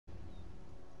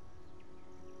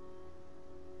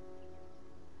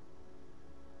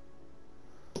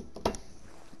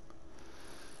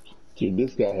Dude,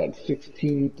 this guy had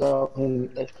 16,000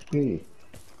 XP.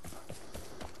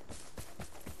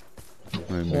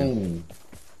 Maybe. Dang.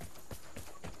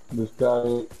 This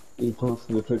guy, he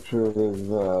posted a picture of his,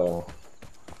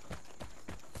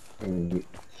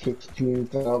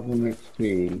 16,000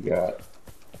 XP he got.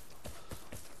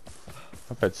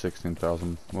 I've had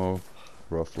 16,000. Well,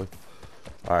 roughly.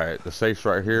 Alright, the safe's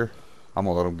right here. I'm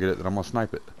gonna let him get it, then I'm gonna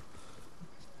snipe it.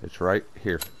 It's right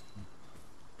here.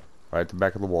 Right at the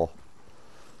back of the wall.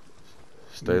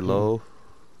 Stay low.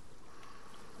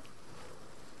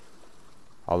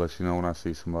 I'll let you know when I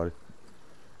see somebody.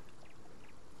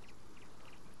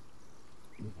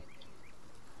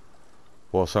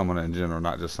 Well, someone in general,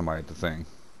 not just somebody at the thing.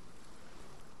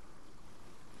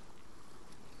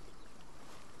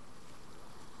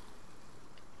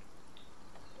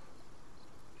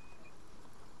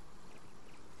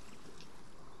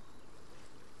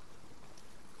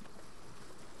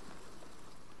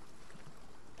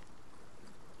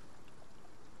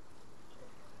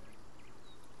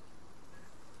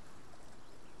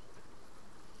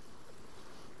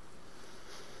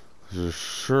 There's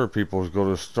sure people's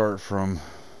going to start from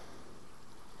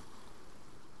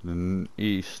the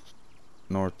east,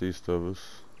 northeast of us.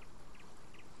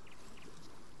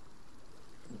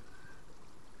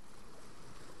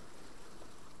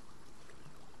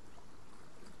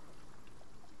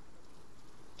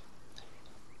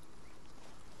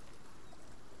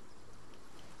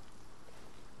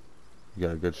 You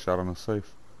got a good shot on the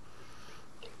safe?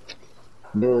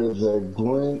 There is a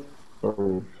glint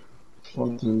or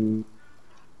something.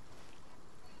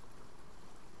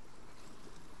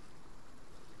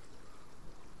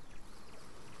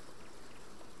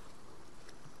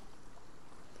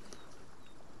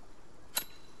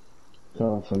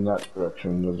 Coming from that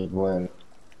direction, there's a glint.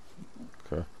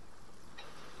 Okay.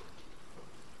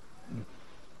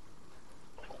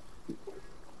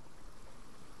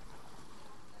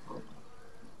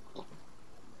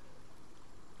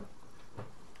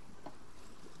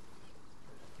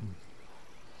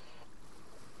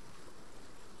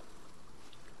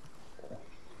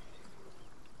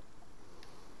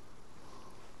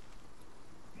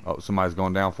 Oh, somebody's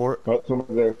going down for it? Oh,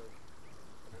 somebody there.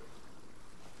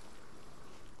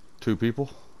 2 people?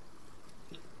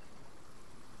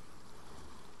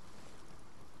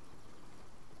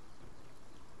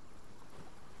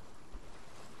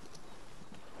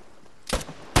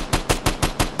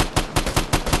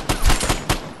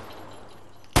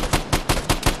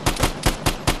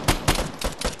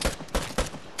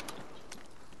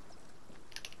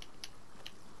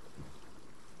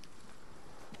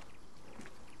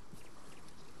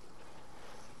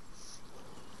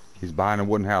 He's behind a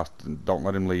wooden house. Don't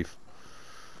let him leave.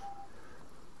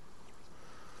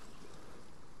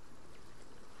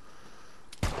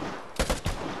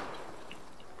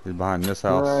 He's behind this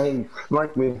house. He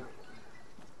sniped me.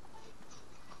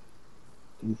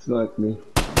 He sniped me.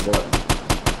 Yeah.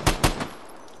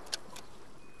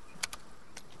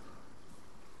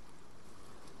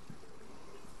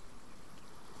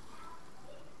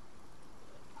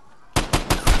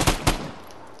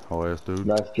 Oh, yes, dude.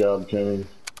 Nice job, Kenny.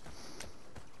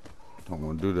 Don't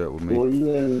want to do that with me. Were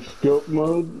you in scope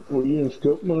mode? Were you in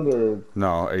scope mode or?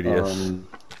 No, ADS.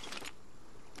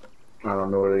 I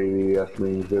don't know what ADS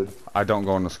means, dude. I don't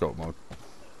go into scope mode.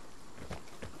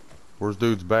 Where's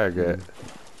dude's bag at?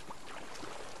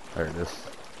 There it is.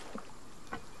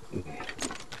 He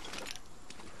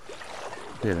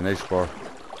had an H bar.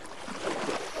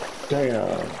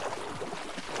 Damn.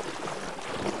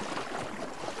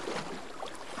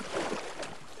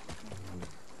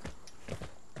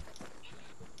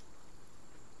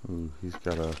 Ooh, he's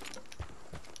got a...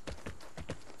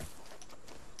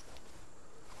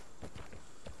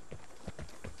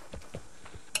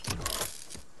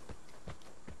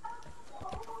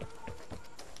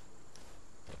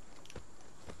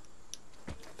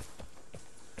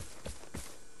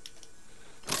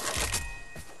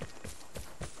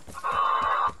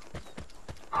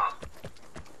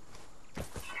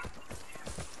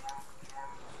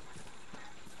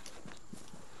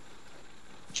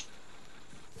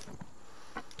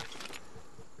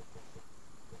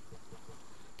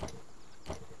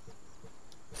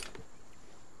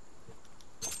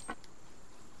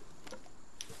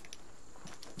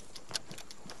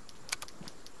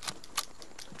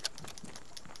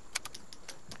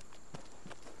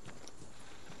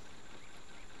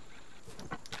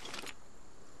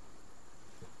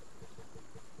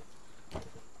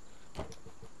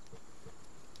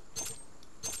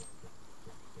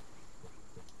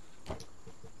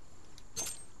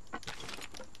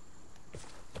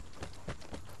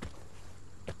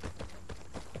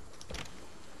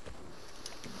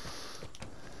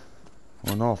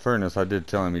 in all fairness, I did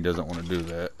tell him he doesn't want to do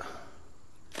that.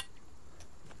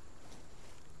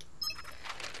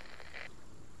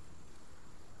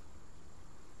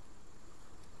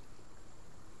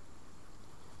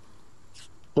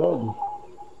 So,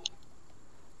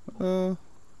 I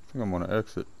think I'm gonna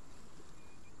exit.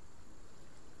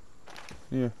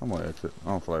 Yeah, I'm gonna exit. I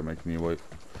don't feel like making you wait.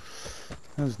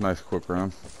 That was a nice quick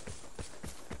round.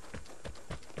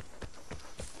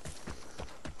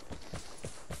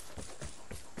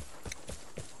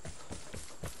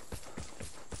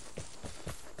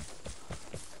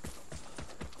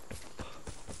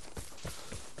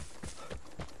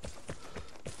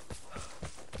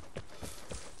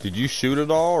 Did you shoot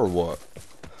it all or what?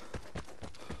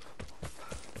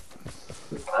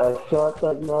 I shot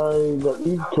that guy that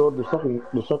you killed the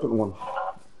second one.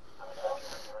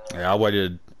 Yeah, I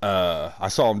waited. I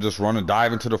saw him just run and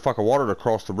dive into the fucking water to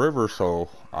cross the river, so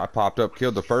I popped up,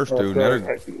 killed the first dude, and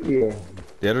Yeah.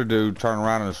 the other dude turned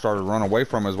around and started running away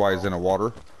from us while he's in the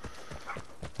water.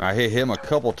 I hit him a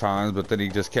couple times, but then he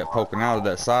just kept poking out of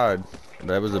that side.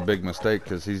 That was a big mistake,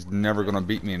 because he's never going to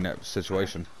beat me in that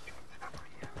situation.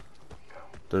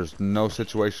 There's no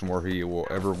situation where he will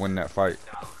ever win that fight.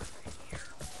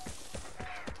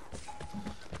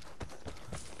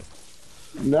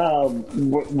 Now,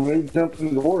 when he jumped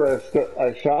in the water,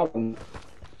 I shot him.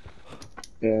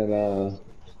 And,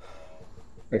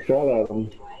 I shot at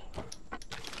him.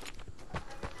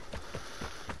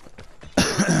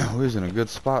 We was in a good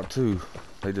spot, too.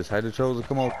 They just had to choose to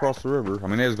come across the river. I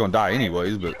mean, they was going to die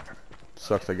anyways, but it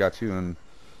sucks they got you in the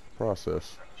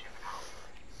process.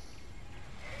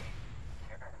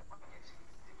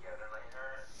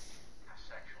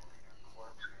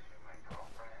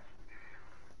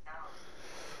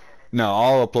 No,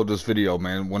 I'll upload this video,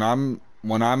 man. When I'm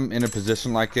in a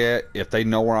position like that, if they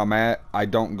know where I'm at, I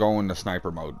don't go into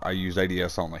sniper mode. I use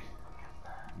ADS only.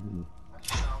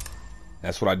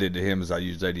 That's what I did to him, is I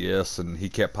used ADS, and he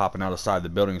kept popping out of the side of the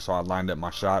building, so I lined up my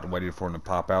shot and waited for him to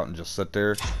pop out and just sit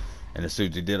there. And as soon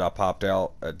as he did, I popped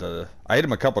out at the... I hit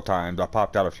him a couple times. I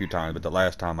popped out a few times, but the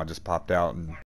last time I just popped out and